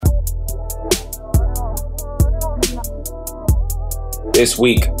This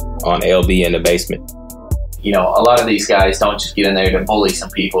week on LB in the Basement. You know, a lot of these guys don't just get in there to bully some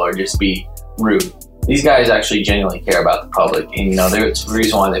people or just be rude. These guys actually genuinely care about the public. And, you know, there's the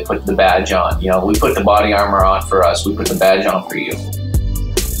reason why they put the badge on. You know, we put the body armor on for us. We put the badge on for you.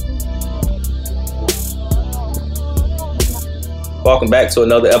 Welcome back to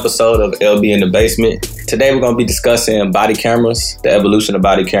another episode of LB in the Basement. Today we're going to be discussing body cameras, the evolution of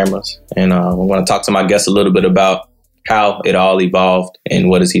body cameras. And we're going to talk to my guest a little bit about how it all evolved and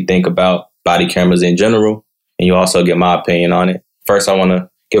what does he think about body cameras in general. And you also get my opinion on it. First, I want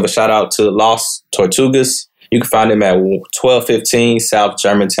to give a shout out to Las Tortugas. You can find them at 1215 South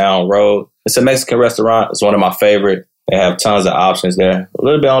Germantown Road. It's a Mexican restaurant. It's one of my favorite. They have tons of options there. A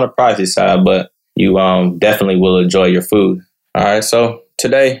little bit on the pricey side, but you definitely will enjoy your food. All right, so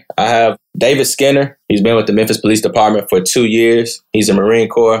today I have David Skinner. He's been with the Memphis Police Department for 2 years. He's a Marine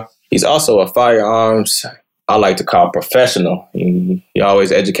Corps. He's also a firearms, I like to call professional. He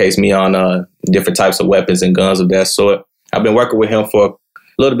always educates me on different types of weapons and guns of that sort. I've been working with him for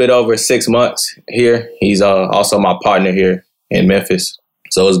a little bit over 6 months here. He's also my partner here in Memphis.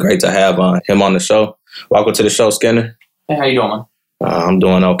 So it's great to have him on the show. Welcome to the show, Skinner. Hey, how you doing, man? I'm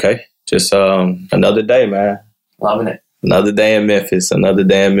doing okay. Just another day, man. Loving it. Another day in Memphis.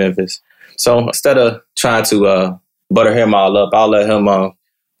 So instead of trying to butter him all up, I'll let him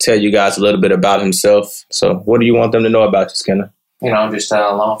tell you guys a little bit about himself. So what do you want them to know about you, Skinner? You know, I'm just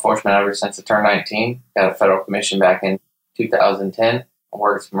law enforcement ever since I turned 19. Got a federal commission back in 2010. I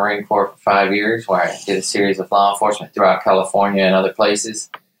worked for the Marine Corps for 5 years where I did a series of law enforcement throughout California and other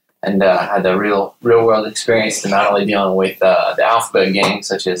places. And had the real world experience to not only dealing with the alphabet gangs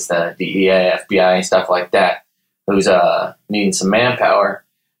such as the DEA, FBI, and stuff like that, who's needing some manpower.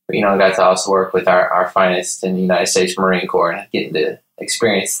 But, you know, I got to also work with our finest in the United States Marine Corps and getting to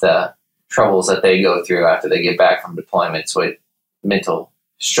experience the troubles that they go through after they get back from deployments with mental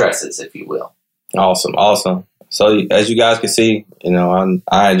stresses, if you will. Awesome. So as you guys can see, you know,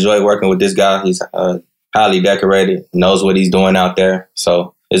 I enjoy working with this guy. He's highly decorated, knows what he's doing out there.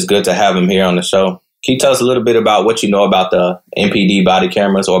 So it's good to have him here on the show. Can you tell us a little bit about what you know about the MPD body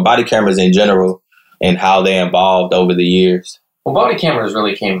cameras or body cameras in general and how they evolved over the years? Well, body cameras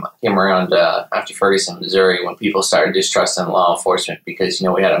really came around after Ferguson, Missouri, when people started distrusting law enforcement because, you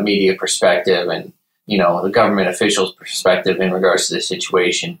know, we had a media perspective and, you know, the government officials' perspective in regards to the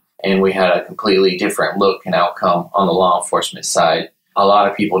situation. And we had a completely different look and outcome on the law enforcement side. A lot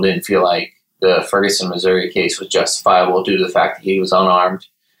of people didn't feel like the Ferguson, Missouri case was justifiable due to the fact that he was unarmed.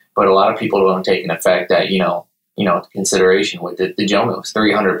 But a lot of people don't take an effect that, you know, consideration with it. The gentleman was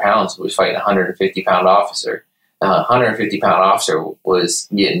 300 pounds, was fighting a 150-pound officer. The 150-pound officer was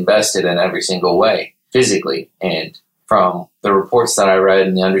getting bested in every single way, physically. And from the reports that I read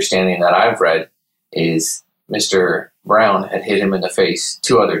and the understanding that I've read is Mr. Brown had hit him in the face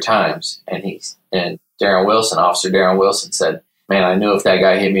 2 other times. And Officer Darren Wilson said, man, I knew if that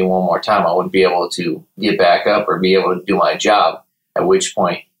guy hit me one more time, I wouldn't be able to get back up or be able to do my job, at which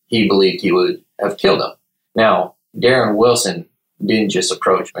point he believed he would have killed him. Now, Darren Wilson didn't just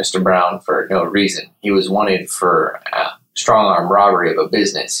approach Mr. Brown for no reason. He was wanted for strong-arm robbery of a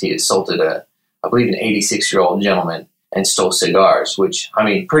business. He assaulted I believe, an 86-year-old gentleman and stole cigars, which, I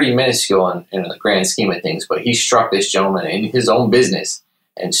mean, pretty minuscule in the grand scheme of things, but he struck this gentleman in his own business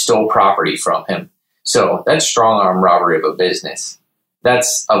and stole property from him. So that's strong-arm robbery of a business.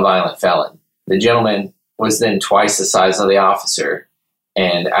 That's a violent felon. The gentleman was then twice the size of the officer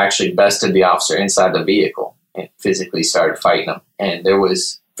and actually bested the officer inside the vehicle and physically started fighting him. And there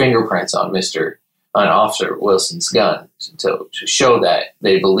was fingerprints on Officer Wilson's gun to show that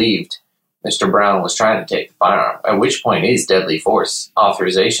they believed Mr. Brown was trying to take the firearm, at which point is deadly force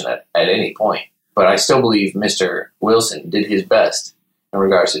authorization at any point. But I still believe Mr. Wilson did his best in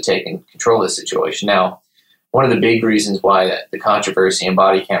regards to taking control of the situation. Now, one of the big reasons why the controversy in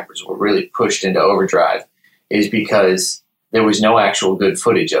body cameras were really pushed into overdrive is because there was no actual good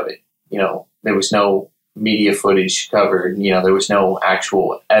footage of it. You know, there was no media footage covered. You know, there was no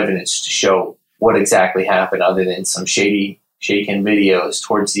actual evidence to show what exactly happened other than some shaken videos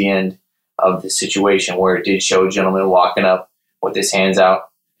towards the end of the situation where it did show a gentleman walking up with his hands out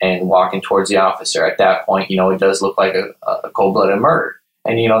and walking towards the officer. At that point, you know, it does look like a cold-blooded murder.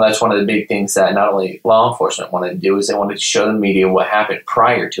 And, you know, that's one of the big things that not only law enforcement wanted to do is they wanted to show the media what happened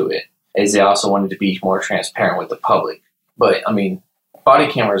prior to it, is they also wanted to be more transparent with the public. But, I mean,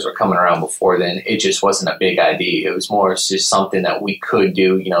 body cameras were coming around before then. It just wasn't a big idea. It was more just something that we could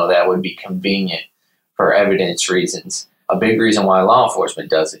do, you know, that would be convenient for evidence reasons. A big reason why law enforcement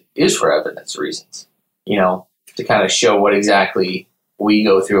does it is for evidence reasons, you know, to kind of show what exactly we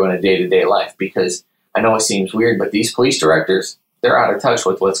go through in a day-to-day life. Because I know it seems weird, but these police directors, they're out of touch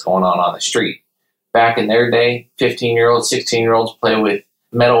with what's going on the street. Back in their day, 15-year-olds, 16-year-olds play with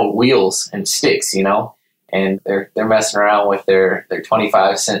metal wheels and sticks, and they're messing around with their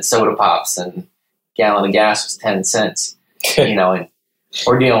 25-cent soda pops, and gallon of gas was 10 cents, and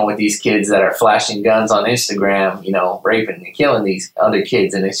we're dealing with these kids that are flashing guns on Instagram, raping and killing these other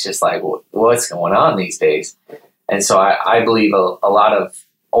kids, and it's just like, what's going on these days? And so I believe a lot of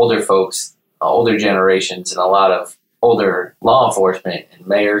older folks, older generations, and a lot of older law enforcement and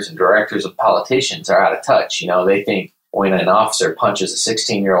mayors and directors and politicians are out of touch. They think when an officer punches a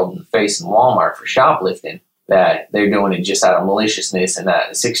 16-year-old in the face in Walmart for shoplifting, that they're doing it just out of maliciousness and that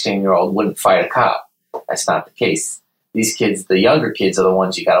a 16-year-old wouldn't fight a cop. That's not the case. These kids, the younger kids, are the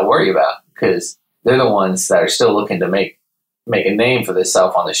ones you got to worry about because they're the ones that are still looking to make a name for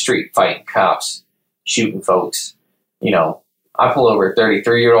themselves on the street, fighting cops, shooting folks. I pull over a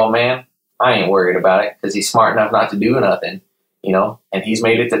 33-year-old man, I ain't worried about it because he's smart enough not to do nothing, and he's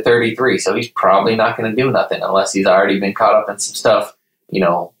made it to 33, so he's probably not going to do nothing unless he's already been caught up in some stuff,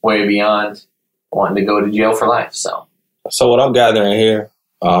 way beyond wanting to go to jail for life. So what I'm gathering here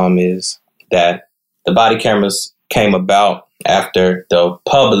is that the body cameras came about after the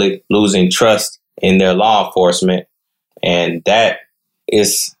public losing trust in their law enforcement, and that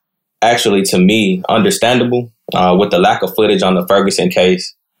is actually, to me, understandable. With the lack of footage on the Ferguson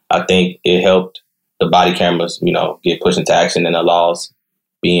case, I think it helped the body cameras, get pushed into action and the laws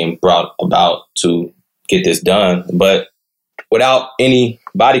being brought about to get this done. But without any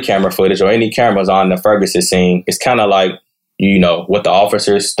body camera footage or any cameras on the Ferguson scene, it's kind of like, what the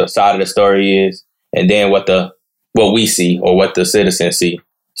officer's side of the story is, and then what we see or what the citizens see.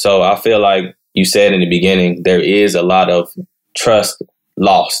 So I feel like you said in the beginning, there is a lot of trust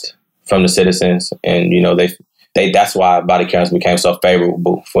lost from the citizens, and that's why body cameras became so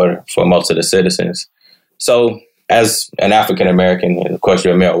favorable for most of the citizens. So as an African American, and of course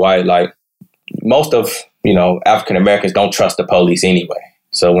you're a male white, like most of African Americans don't trust the police anyway.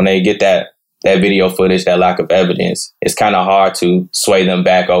 So when they get that video footage, that lack of evidence, it's kind of hard to sway them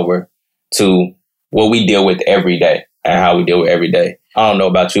back over to what we deal with every day and how we deal with every day. I don't know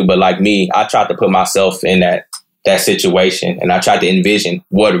about you, but like me, I tried to put myself in that situation, and I tried to envision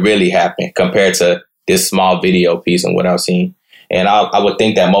what really happened compared to this small video piece and what I've seen. And I would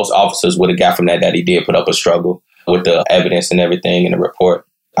think that most officers would have got from that he did put up a struggle with the evidence and everything in the report.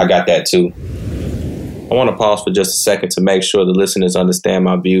 I got that too. I want to pause for just a second to make sure the listeners understand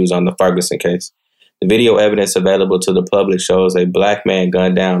my views on the Ferguson case. The video evidence available to the public shows a black man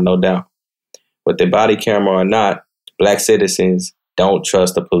gunned down, no doubt. With the body camera or not, black citizens don't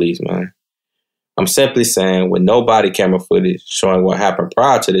trust the police, man. I'm simply saying, with no body camera footage showing what happened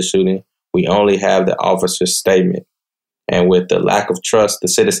prior to the shooting, we only have the officer's statement. And with the lack of trust the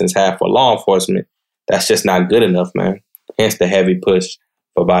citizens have for law enforcement, that's just not good enough, man. Hence the heavy push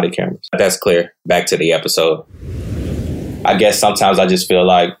for body cameras. That's clear. Back to the episode. I guess sometimes I just feel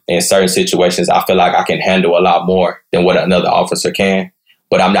like in certain situations, I feel like I can handle a lot more than what another officer can,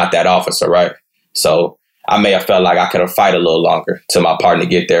 but I'm not that officer, right? So I may have felt like I could have fight a little longer till my partner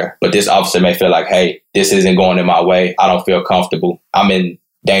get there. But this officer may feel like, hey, this isn't going in my way. I don't feel comfortable. I'm in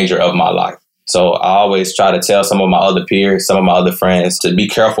danger of my life. So I always try to tell some of my other peers, some of my other friends to be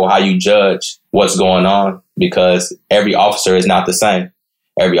careful how you judge what's going on, because every officer is not the same.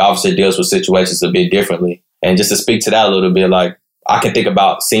 Every officer deals with situations a bit differently. And just to speak to that a little bit, like I can think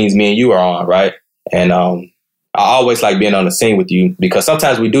about scenes me and you are on, right? And I always like being on the scene with you because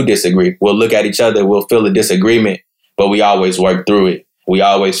sometimes we do disagree. We'll look at each other, we'll feel a disagreement, but we always work through it. We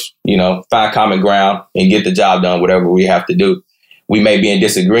always, find common ground and get the job done, whatever we have to do. We may be in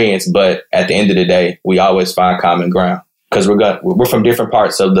disagreements, but at the end of the day, we always find common ground because we're from different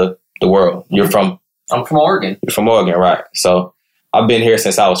parts of the world. I'm from Oregon. You're from Oregon, right? So I've been here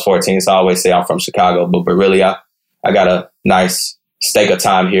since I was 14, so I always say I'm from Chicago, but really I got a nice stake of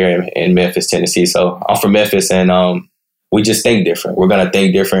time here in Memphis, Tennessee. So I'm from Memphis, and we just think different. We're going to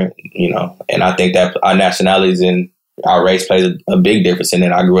think different, and I think that our nationalities and our race plays a big difference in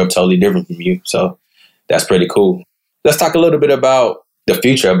it. I grew up totally different from you, so that's pretty cool. Let's talk a little bit about the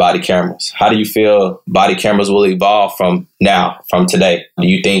future of body cameras. How do you feel body cameras will evolve from today? Do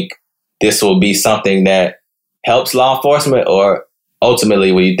you think this will be something that helps law enforcement, or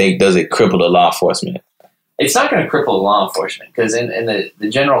ultimately, what do you think, does it cripple the law enforcement? It's not going to cripple law enforcement because in the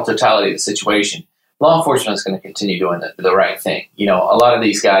general totality of the situation, law enforcement is going to continue doing the right thing. A lot of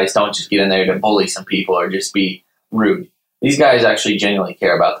these guys don't just get in there to bully some people or just be rude. These guys actually genuinely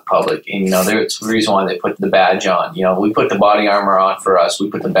care about the public. And, it's the reason why they put the badge on. We put the body armor on for us.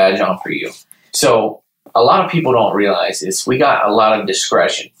 We put the badge on for you. So a lot of people don't realize is we got a lot of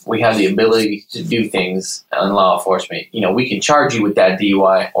discretion. We have the ability to do things in law enforcement. We can charge you with that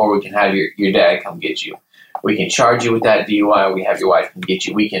DUI, or we can have your dad come get you. We can charge you with that DUI, or we have your wife come get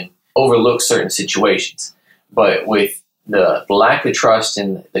you. We can overlook certain situations. But with the lack of trust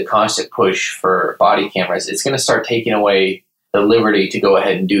and the constant push for body cameras, it's going to start taking away the liberty to go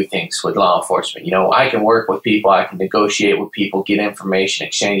ahead and do things with law enforcement. I can work with people, I can negotiate with people, get information,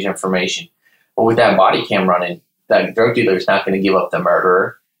 exchange information. But with that body cam running, that drug dealer is not going to give up the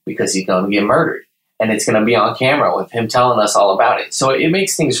murderer because he's going to get murdered. And it's going to be on camera with him telling us all about it. So it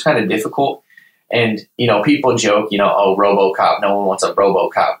makes things kind of difficult. And, people joke, oh, RoboCop, no one wants a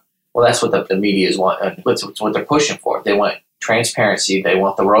RoboCop. Well, that's what the medias want. That's what they're pushing for. They want transparency. They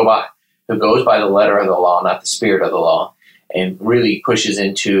want the robot who goes by the letter of the law, not the spirit of the law, and really pushes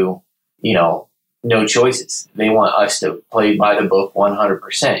into, no choices. They want us to play by the book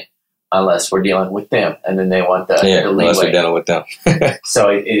 100%. Unless we're dealing with them, and then they want the leeway. Unless we're dealing with them. So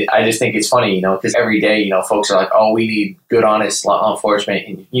I just think it's funny, because every day, folks are like, oh, we need good, honest law enforcement.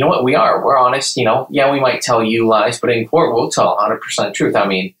 And you know what? We're honest, Yeah, we might tell you lies, but in court, we'll tell 100% truth. I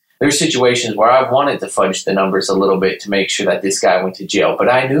mean, there's situations where I've wanted to fudge the numbers a little bit to make sure that this guy went to jail, but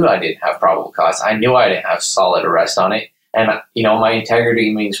I knew I didn't have probable cause. I knew I didn't have solid arrest on it. And, my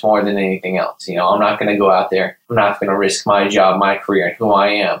integrity means more than anything else. I'm not going to go out there. I'm not going to risk my job, my career, and who I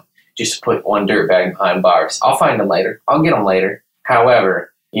am just to put one dirtbag behind bars. I'll find them later. I'll get them later.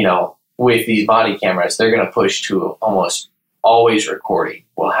 However, with these body cameras, they're going to push to almost always recording.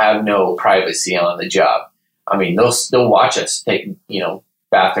 We'll have no privacy on the job. I mean, they'll watch us take,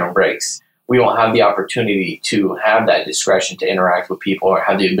 bathroom breaks. We won't have the opportunity to have that discretion to interact with people or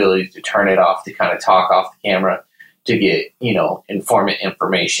have the ability to turn it off, to kind of talk off the camera, to get, informant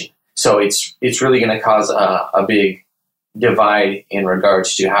information. So it's really going to cause a big divide in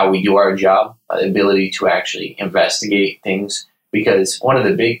regards to how we do our job, the ability to actually investigate things. Because one of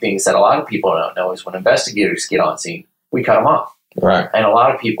the big things that a lot of people don't know is when investigators get on scene, we cut them off. Right. And a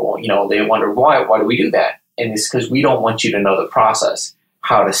lot of people, they wonder, why do we do that? And it's because we don't want you to know the process,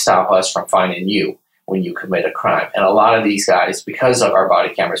 how to stop us from finding you when you commit a crime. And a lot of these guys, because of our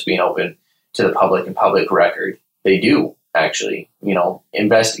body cameras being open to the public and public record, they do actually,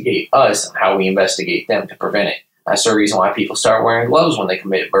 investigate us and how we investigate them to prevent it. That's the reason why people start wearing gloves when they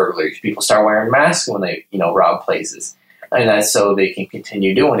commit burglaries. People start wearing masks when they, rob places. And that's so they can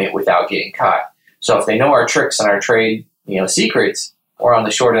continue doing it without getting caught. So if they know our tricks and our trade, secrets, we're on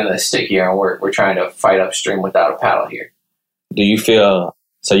the short end of the stick here, and we're trying to fight upstream without a paddle here. Do you feel,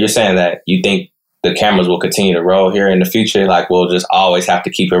 so you're saying that you think the cameras will continue to roll here in the future? Like we'll just always have to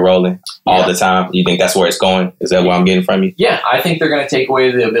keep it rolling all the time? You think that's where it's going? Is that what I'm getting from you? Yeah, I think they're going to take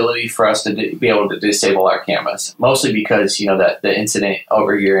away the ability for us to be able to disable our cameras. Mostly because, that the incident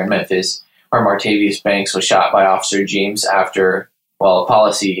over here in Memphis where Martavius Banks was shot by Officer James after, a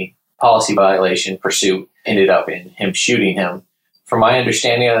policy violation pursuit ended up in him shooting him. From my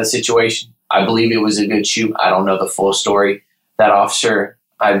understanding of the situation, I believe it was a good shoot. I don't know the full story. That officer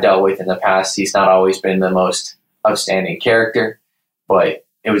I've dealt with in the past, he's not always been the most upstanding character, but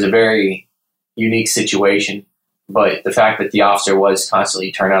it was a very unique situation. But the fact that the officer was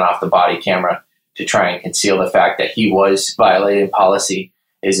constantly turning off the body camera to try and conceal the fact that he was violating policy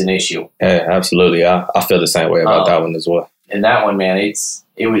is an issue. Yeah, absolutely. I feel the same way about that one as well. And that one, man,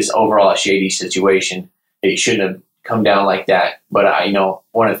 it was overall a shady situation. It shouldn't have come down like that. But I know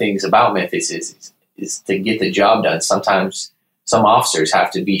one of the things about Memphis is to get the job done. Sometimes some officers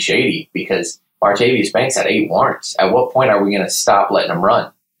have to be shady because Martavius Banks had 8 warrants. At what point are we going to stop letting them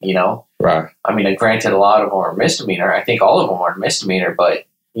run? Right. I mean, granted, a lot of them are misdemeanor. I think all of them are misdemeanor. But,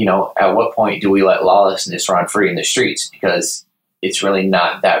 at what point do we let lawlessness run free in the streets? Because it's really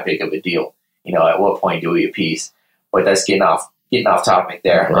not that big of a deal. At what point do we appease? But that's getting off topic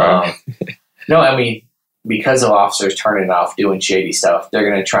there. Right. No, I mean, because of officers turning off, doing shady stuff, they're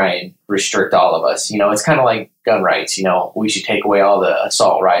going to try and restrict all of us. It's kind of like gun rights. We should take away all the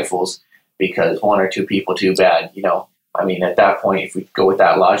assault rifles because 1 or 2 people too bad. I mean, at that point, if we go with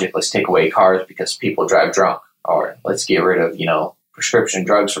that logic, let's take away cars because people drive drunk, or let's get rid of, prescription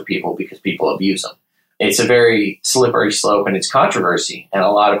drugs for people because people abuse them. It's a very slippery slope and it's controversy. And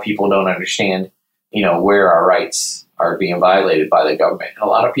a lot of people don't understand, where our rights are being violated by the government. And a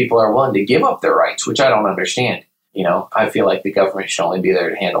lot of people are willing to give up their rights, which I don't understand. I feel like the government should only be there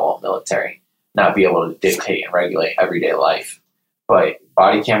to handle all military, not be able to dictate and regulate everyday life. But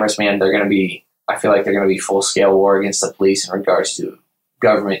body cameras, man, I feel like they're going to be full-scale war against the police in regards to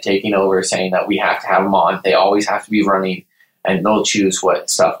government taking over, saying that we have to have them on. They always have to be running, and they'll choose what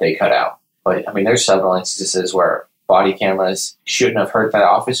stuff they cut out. But, I mean, there's several instances where body cameras shouldn't have hurt that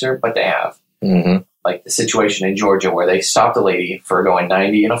officer, but they have. Mm-hmm. like the situation in Georgia where they stopped a lady for going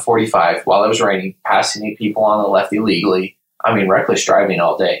 90 in a 45 while it was raining, passing people on the left illegally. I mean, reckless driving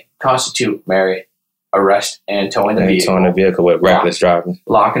all day constitute merit, arrest, and towing the vehicle. Towing the vehicle with reckless driving.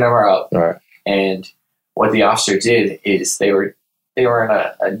 Locking them up. Right. And what the officer did is they were in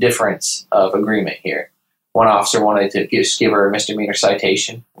a difference of agreement here. One officer wanted to give her a misdemeanor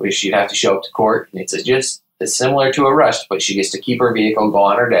citation, which she'd have to show up to court, and it's similar to arrest, but she gets to keep her vehicle, go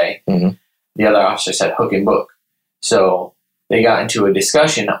on her day. Mm-hmm. The other officer said hook and book. So they got into a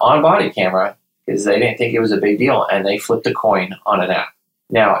discussion on body camera because they didn't think it was a big deal, and they flipped a coin on an app.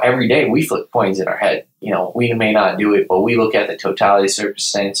 Now, every day we flip coins in our head. You know, we may not do it, but we look at the totality of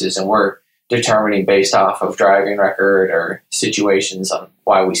circumstances, and we're determining based off of driving record or situations on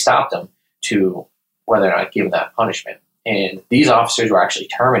why we stopped them to whether or not give them that punishment. And these officers were actually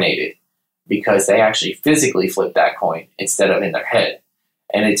terminated because they actually physically flipped that coin instead of in their head.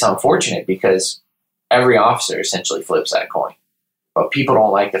 And it's unfortunate because every officer essentially flips that coin. But people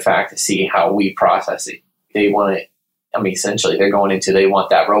don't like the fact to see how we process it. They want it. I mean, essentially, they want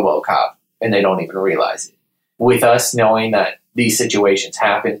that RoboCop, and they don't even realize it. With us knowing that these situations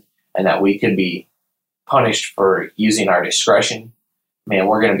happen and that we could be punished for using our discretion, man,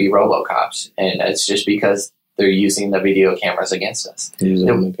 we're going to be RoboCops. And it's just because they're using the video cameras against us.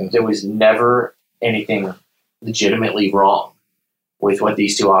 There was never anything legitimately wrong with what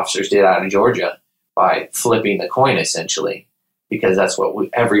these two officers did out of Georgia by flipping the coin, essentially, because that's what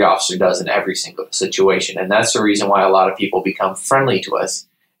every officer does in every single situation. And that's the reason why a lot of people become friendly to us,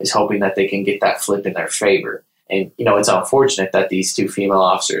 is hoping that they can get that flip in their favor. And, you know, it's unfortunate that these two female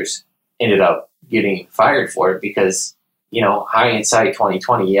officers ended up getting fired for it because, you know, hindsight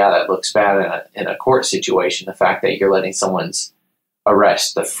 2020, yeah, that looks bad in a court situation. The fact that you're letting someone's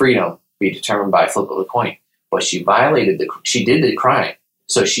arrest, the freedom, be determined by a flip of the coin. But she she did the crime.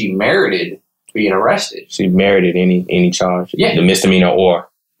 So she merited being arrested. She merited any charge. Yeah. The misdemeanor or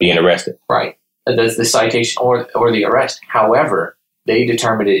being arrested. Right. That's the citation or the arrest. However, they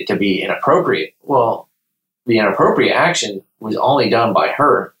determined it to be inappropriate. Well, the inappropriate action was only done by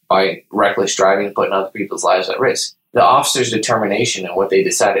her, by reckless driving and putting other people's lives at risk. The officer's determination and what they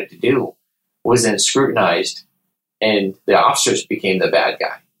decided to do was then scrutinized, and the officers became the bad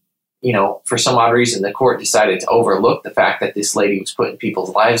guy. You know, for some odd reason, the court decided to overlook the fact that this lady was putting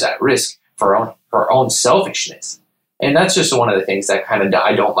people's lives at risk for her own selfishness. And that's just one of the things that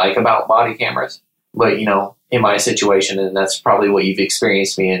I don't like about body cameras. But, you know, in my situation, and that's probably what you've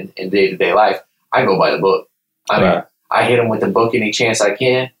experienced me in day-to-day life, I go by the book. I hit them with the book any chance I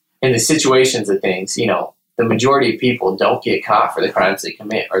can. In the situations of things, you know, the majority of people don't get caught for the crimes they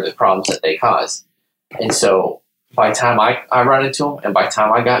commit or the problems that they cause. And so by the time I run into them, and by the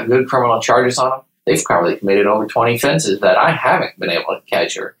time I got good criminal charges on them, they've probably committed over 20 offenses that I haven't been able to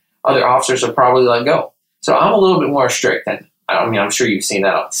catch, or other officers have probably let go. So I'm a little bit more strict than, I mean, I'm sure you've seen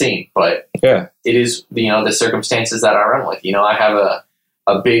that on the scene, but yeah, it is, you know, the circumstances that I run with. You know, I have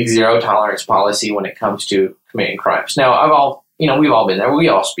a big zero tolerance policy when it comes to committing crimes. Now, we've all been there. We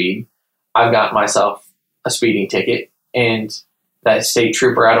all speed. I've got myself a speeding ticket, and that state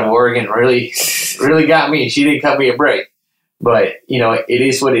trooper out of Oregon really got me. She didn't cut me a break. But, you know, it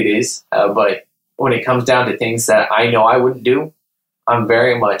is what it is. But when it comes down to things that I know I wouldn't do, I'm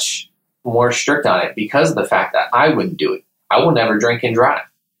very much more strict on it because of the fact that I wouldn't do it. I will never drink and drive.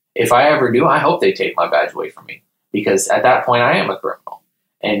 If I ever do, I hope they take my badge away from me, because at that point I am a criminal.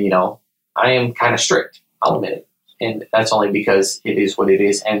 And, you know, I am kind of strict. I'll admit it. And that's only because it is what it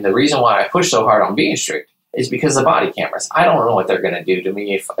is. And the reason why I push so hard on being strict is because of body cameras. I don't know what they're going to do to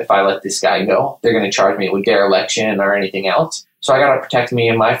me if I let this guy go. They're going to charge me with dereliction or anything else. So I got to protect me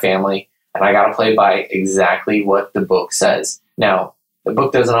and my family, and I got to play by exactly what the book says. Now, the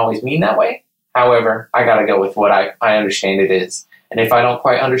book doesn't always mean that way. However, I got to go with what I understand it is. And if I don't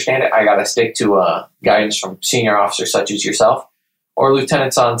quite understand it, I got to stick to guidance from senior officers such as yourself or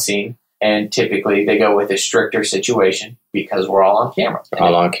lieutenants on scene. And typically they go with a stricter situation because we're all on camera.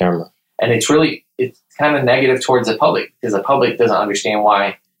 All on camera. And it's kind of negative towards the public, because the public doesn't understand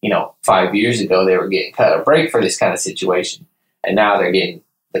why, you know, 5 years ago they were getting cut a break for this kind of situation. And now they're getting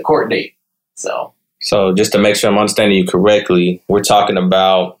the court date. So just to make sure I'm understanding you correctly, we're talking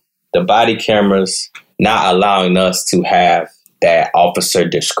about the body cameras not allowing us to have that officer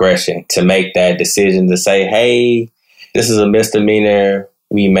discretion to make that decision to say, hey, this is a misdemeanor,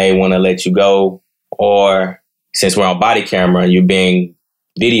 we may want to let you go. Or since we're on body camera, you're being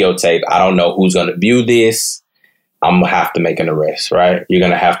videotaped, I don't know who's going to view this. I'm going to have to make an arrest, right? You're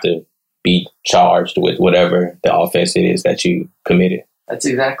going to have to be charged with whatever the offense it is that you committed. That's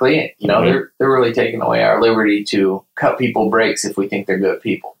exactly it. You know, they're really taking away our liberty to cut people breaks if we think they're good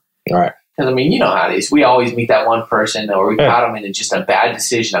people. Right. Because, I mean, you know how it is. We always meet that one person, or we got them in just a bad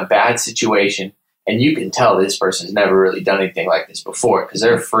decision, a bad situation, and you can tell this person's never really done anything like this before because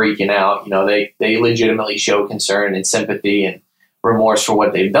they're freaking out. You know, they legitimately show concern and sympathy and remorse for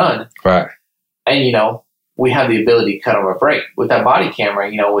what they've done. Right. And, you know, we have the ability to cut them a break. With that body camera,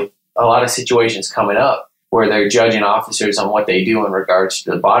 you know, with a lot of situations coming up where they're judging officers on what they do in regards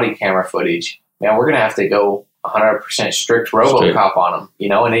to the body camera footage, man, we're going to have to go 100% strict RoboCop on them, you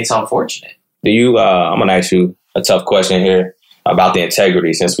know, and it's unfortunate. Do you, I'm going to ask you a tough question here about the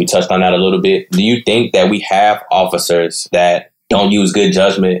integrity, since we touched on that a little bit. Do you think that we have officers that don't use good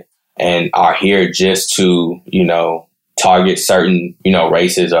judgment and are here just to, you know, target certain, you know,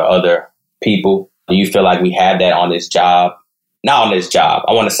 races or other people? Do you feel like we have that on this job? Not on this job.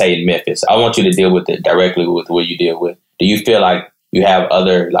 I want to say in Memphis. I want you to deal with it directly with what you deal with. Do you feel like you have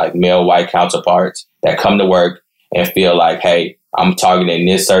other like male white counterparts that come to work and feel like, hey, I'm targeting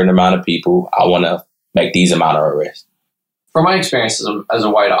this certain amount of people. I want to make these amount of arrests? From my experience as a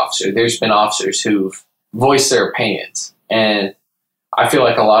white officer, there's been officers who've voiced their opinions. And I feel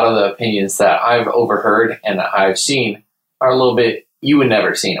like a lot of the opinions that I've overheard and I've seen are a little bit, you would never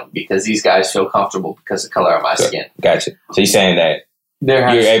have seen them because these guys feel comfortable because of the color of my skin. Gotcha. So you're saying that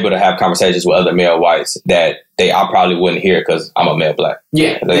you're able to have conversations with other male whites that I probably wouldn't hear because I'm a male black.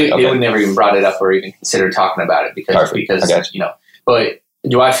 Yeah, they would never even brought it up or even consider talking about it because you know. But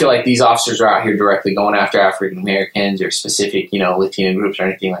do I feel like these officers are out here directly going after African Americans or specific, you know, Latino groups or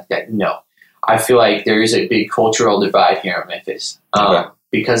anything like that? No. I feel like there is a big cultural divide here in Memphis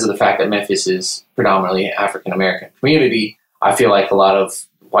because of the fact that Memphis is predominantly African American community. I feel like a lot of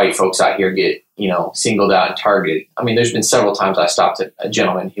white folks out here get, you know, singled out and targeted. I mean, there's been several times I stopped a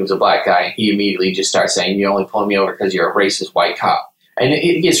gentleman. He was a black guy. And he immediately just started saying, "You're only pulling me over because you're a racist white cop." And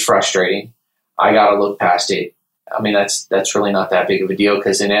it gets frustrating. I got to look past it. I mean, that's really not that big of a deal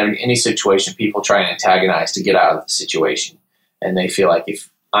because in any situation, people try and antagonize to get out of the situation. And they feel like if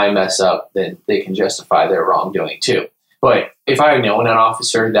I mess up, then they can justify their wrongdoing too. But if I had known an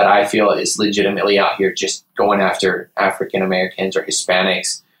officer that I feel is legitimately out here just going after African Americans or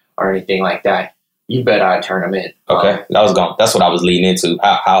Hispanics or anything like that, you bet I'd turn them in. Okay, that's what I was leading into.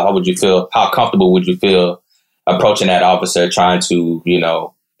 How would you feel? How comfortable would you feel approaching that officer, trying to, you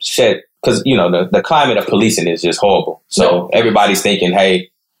know, shed? Because, you know, the climate of policing is just horrible. So everybody's thinking, hey,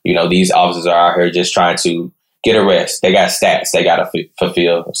 you know, these officers are out here just trying to get arrests. They got stats they got to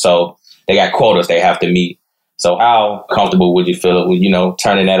fulfill. So they got quotas they have to meet. So how comfortable would you feel with, you know,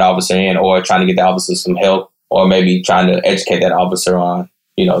 turning that officer in or trying to get the officer some help or maybe trying to educate that officer on,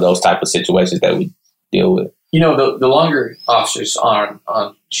 you know, those type of situations that we deal with? You know, the longer officers are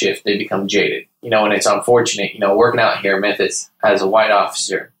on shift, they become jaded, you know, and it's unfortunate, you know, working out here in Memphis as a white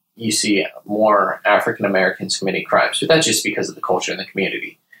officer, you see more African Americans committing crimes, but that's just because of the culture in the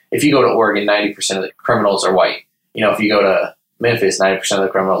community. If you go to Oregon, 90% of the criminals are white. You know, if you go to Memphis, 90% of the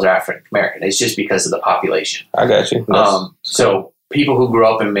criminals are African American. It's just because of the population. I got you. So people who grew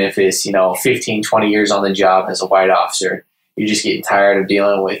up in Memphis, you know, 15, 20 years on the job as a white officer, you're just getting tired of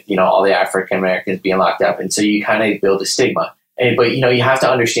dealing with, you know, all the African Americans being locked up. And so you kind of build a stigma. But, you know, you have to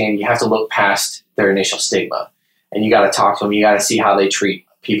understand, you have to look past their initial stigma. And you got to talk to them. You got to see how they treat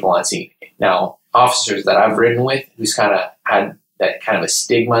people on scene. Now, officers that I've ridden with who's kind of had that kind of a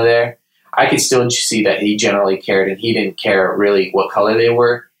stigma there, I could still see that he generally cared, and he didn't care really what color they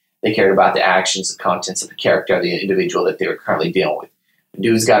were. They cared about the actions, the contents of the character of the individual that they were currently dealing with. The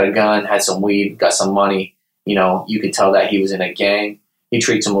dude's got a gun, had some weed, got some money. You know, you could tell that he was in a gang. He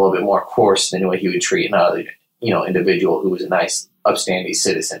treats them a little bit more coarse than what he would treat another, you know, individual who was a nice, upstanding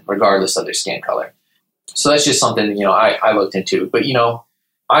citizen, regardless of their skin color. So that's just something, you know, I looked into. But, you know,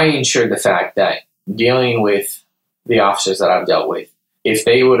 I ensured the fact that dealing with the officers that I've dealt with, if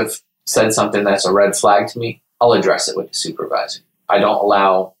they would have said something that's a red flag to me, I'll address it with the supervisor. I don't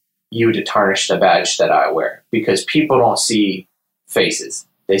allow you to tarnish the badge that I wear because people don't see faces.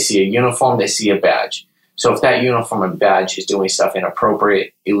 They see a uniform, they see a badge. So if that uniform and badge is doing stuff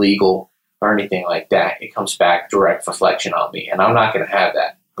inappropriate, illegal, or anything like that, it comes back direct reflection on me. And I'm not going to have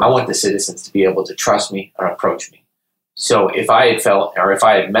that. I want the citizens to be able to trust me and approach me. So if I had felt, or if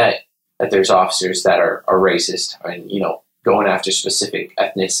I had met that there's officers that are racist and, you know, going after specific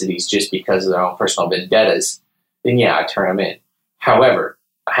ethnicities just because of their own personal vendettas, then yeah, I turn them in. However,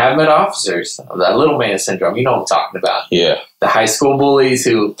 I have met officers, that little man syndrome, you know what I'm talking about. Yeah. The high school bullies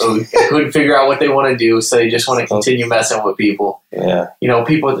who couldn't figure out what they want to do, so they just want to continue messing with people. Yeah. You know,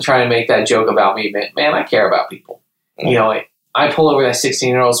 people try and make that joke about me, man, I care about people. Mm-hmm. You know, I pull over that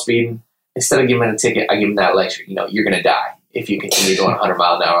 16-year-old speeding, instead of giving him a ticket, I give him that lecture. You know, you're going to die if you continue going 100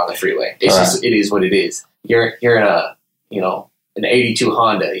 miles an hour on the freeway. It's just, it is what it is. You're in a, you know, an 82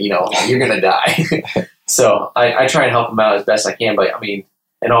 Honda, you're going to die. So I try and help them out as best I can. But I mean,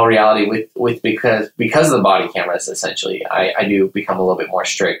 in all reality, because of the body cameras, essentially, I do become a little bit more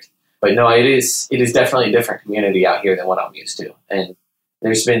strict. But no, it is definitely a different community out here than what I'm used to. And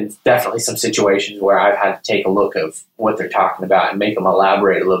there's been definitely some situations where I've had to take a look of what they're talking about and make them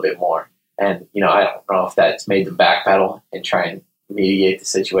elaborate a little bit more. And, I don't know if that's made them backpedal and try and mediate the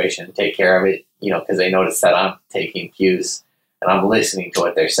situation and take care of it, because they notice that I'm taking cues and I'm listening to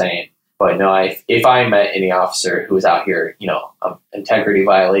what they're saying. But no, if I met any officer who was out here, integrity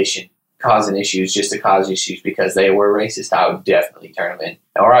violation, causing issues just to cause issues because they were racist, I would definitely turn them in.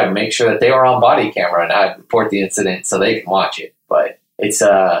 Or I'd make sure that they were on body camera and I'd report the incident so they can watch it. But it's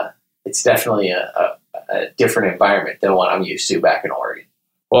definitely a different environment than what I'm used to back in Oregon.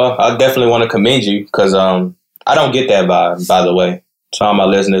 Well, I definitely want to commend you because I don't get that vibe, by the way. To all my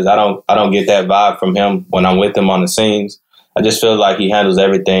listeners, I don't get that vibe from him when I'm with him on the scenes. I just feel like he handles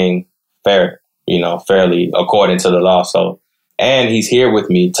everything fairly according to the law. So, and he's here with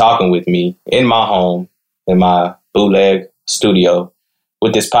me, talking with me in my home, in my bootleg studio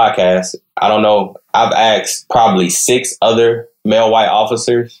with this podcast. I don't know. I've asked probably 6 other male white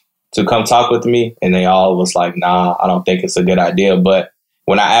officers to come talk with me, and they all was like, nah, I don't think it's a good idea. But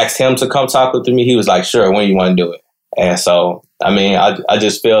when I asked him to come talk with me, he was like, sure, when you want to do it. And so, I mean, I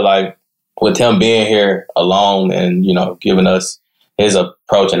just feel like with him being here alone and, giving us his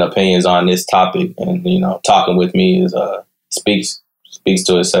approach and opinions on this topic and, talking with me is speaks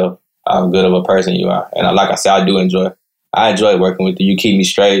to itself how good of a person you are. And like I said, I enjoy working with you. You keep me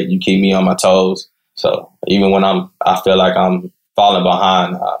straight. You keep me on my toes. So even when I feel like I'm falling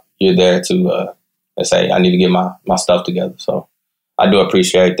behind, you're there to say I need to get my stuff together. So I do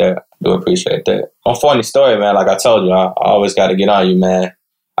appreciate that. On funny story, man, like I told you, I always got to get on you, man.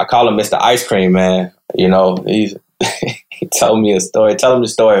 I call him Mr. Ice Cream, man. He told me a story. Tell him the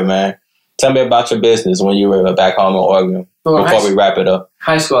story, man. Tell me about your business when you were back home in Oregon before we wrap it up.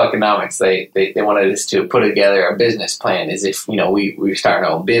 High school economics, they wanted us to put together a business plan as if, we were starting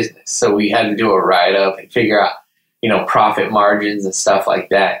our own business. So we had to do a write-up and figure out, profit margins and stuff like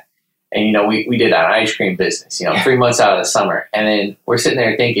that. And, we did an ice cream business, 3 months out of the summer. And then we're sitting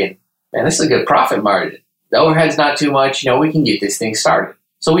there thinking, man, this is a good profit margin. The overhead's not too much. We can get this thing started.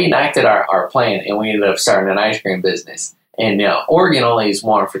 So we enacted our plan and we ended up starting an ice cream business. And Oregon only is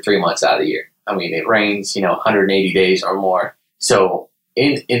warm for 3 months out of the year. I mean, it rains, 180 days or more. So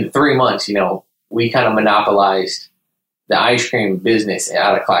in 3 months, we kind of monopolized the ice cream business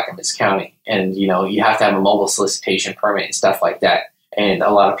out of Clackamas County. And, you have to have a mobile solicitation permit and stuff like that. And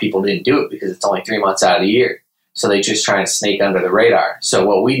a lot of people didn't do it because it's only 3 months out of the year. So they just try and snake under the radar. So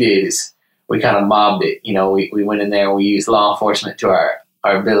what we did is we kind of mobbed it. We went in there and we used law enforcement to our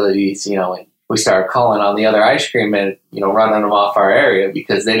abilities, and we started calling on the other ice cream men, running them off our area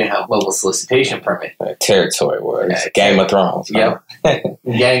because they didn't have mobile solicitation permit. Territory words. Game of Thrones. Yep.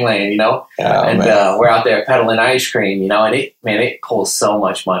 Gangland, Oh, and we're out there peddling ice cream, and it pulls so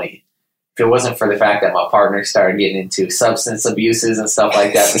much money. If it wasn't for the fact that my partner started getting into substance abuses and stuff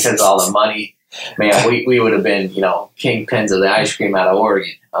like that because of all the money, man, we would have been, kingpins of the ice cream out of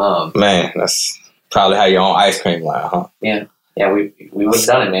Oregon. Man, that's probably how you own ice cream line, huh? Yeah, we would have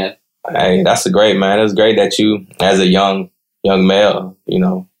done it, man. Hey, that's great, man. It's great that you, as a young male,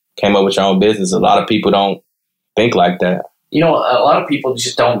 came up with your own business. A lot of people don't think like that. A lot of people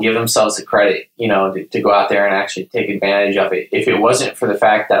just don't give themselves the credit, to go out there and actually take advantage of it. If it wasn't for the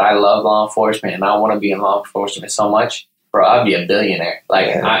fact that I love law enforcement and I want to be in law enforcement so much, bro, I'd be a billionaire.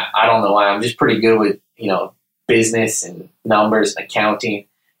 I don't know why. I'm just pretty good with, business and numbers and accounting.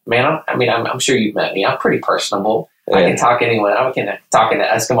 Man, I'm sure you've met me. I'm pretty personable. Yeah. I can talk anyone. I can talk an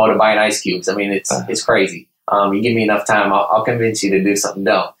Eskimo to buying ice cubes. I mean, it's crazy. You give me enough time, I'll convince you to do something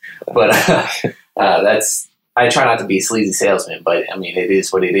dumb. But I try not to be a sleazy salesman, but I mean, it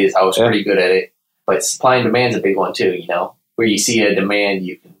is what it is. I was pretty good at it. But supply and demand's a big one too, where you see a demand,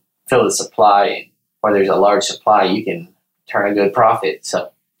 you can fill the supply, and where there's a large supply, you can turn a good profit.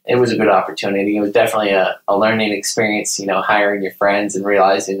 So it was a good opportunity. It was definitely a learning experience, hiring your friends and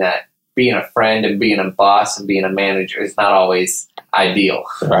realizing that being a friend and being a boss and being a manager is not always ideal.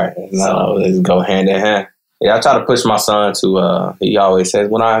 Right. It's not always go hand in hand. Yeah, I try to push my son to, he always says,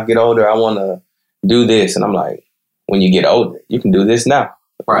 when I get older, I want to do this. And I'm like, when you get older, you can do this now.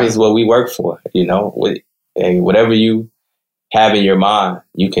 Right. This is what we work for, and whatever you have in your mind,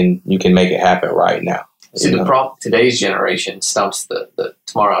 you can make it happen right now. See, the problem, today's generation stumps the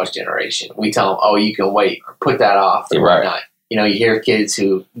tomorrow's generation. We tell them, oh, you can wait or put that off or whatnot. You hear kids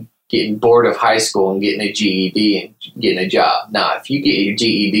who getting bored of high school and getting a GED and getting a job. Now, if you get your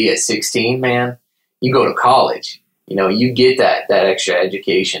GED at 16, man, you go to college. you get that extra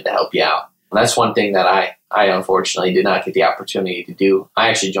education to help you out. And that's one thing that I unfortunately did not get the opportunity to do. I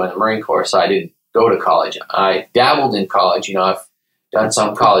actually joined the Marine Corps, so I didn't go to college. I dabbled in college. I've done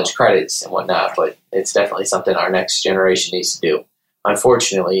some college credits and whatnot, but it's definitely something our next generation needs to do.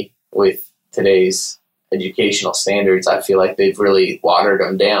 Unfortunately, with today's educational standards, I feel like they've really watered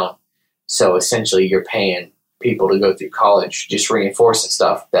them down. So essentially, you're paying people to go through college, just reinforcing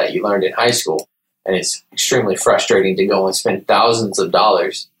stuff that you learned in high school. And it's extremely frustrating to go and spend thousands of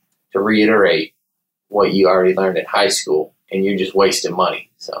dollars to reiterate what you already learned in high school, and you're just wasting money.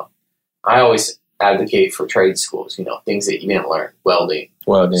 So I always advocate for trade schools, things that you didn't learn. Welding,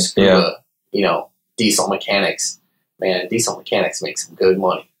 scuba, diesel mechanics. Man, diesel mechanics make some good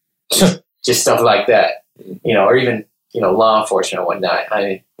money. Just stuff like that, or even, law enforcement and whatnot. I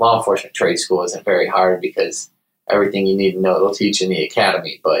mean, law enforcement trade school isn't very hard because everything you need to know they'll teach in the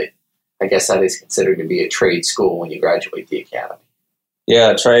academy, but I guess that is considered to be a trade school when you graduate the academy.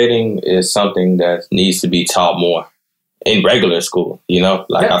 Yeah, trading is something that needs to be taught more in regular school,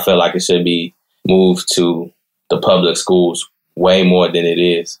 I feel like it should be moved to the public schools way more than it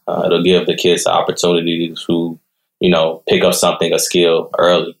is. It'll give the kids the opportunity to, pick up something, a skill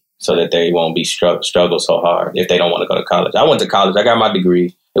early so that they won't be struggle so hard if they don't want to go to college. I went to college. I got my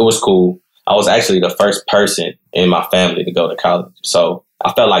degree. It was cool. I was actually the first person in my family to go to college. So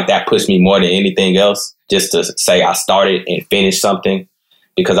I felt like that pushed me more than anything else, just to say I started and finished something,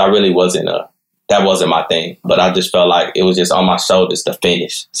 because I really that wasn't my thing. But I just felt like it was just on my shoulders to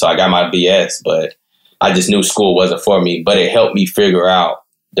finish. So I got my BS, but I just knew school wasn't for me. But it helped me figure out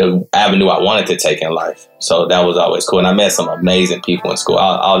the avenue I wanted to take in life. So that was always cool. And I met some amazing people in school.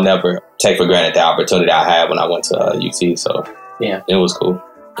 I'll never take for granted the opportunity I had when I went to UT. So yeah, it was cool.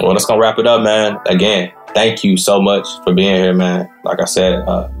 Well, that's going to wrap it up, man. Again, thank you so much for being here, man. Like I said,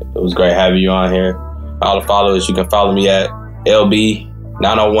 it was great having you on here. All the followers, you can follow me at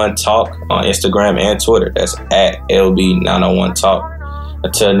LB901Talk on Instagram and Twitter. That's at LB901Talk.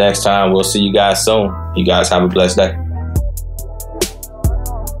 Until next time, we'll see you guys soon. You guys have a blessed day.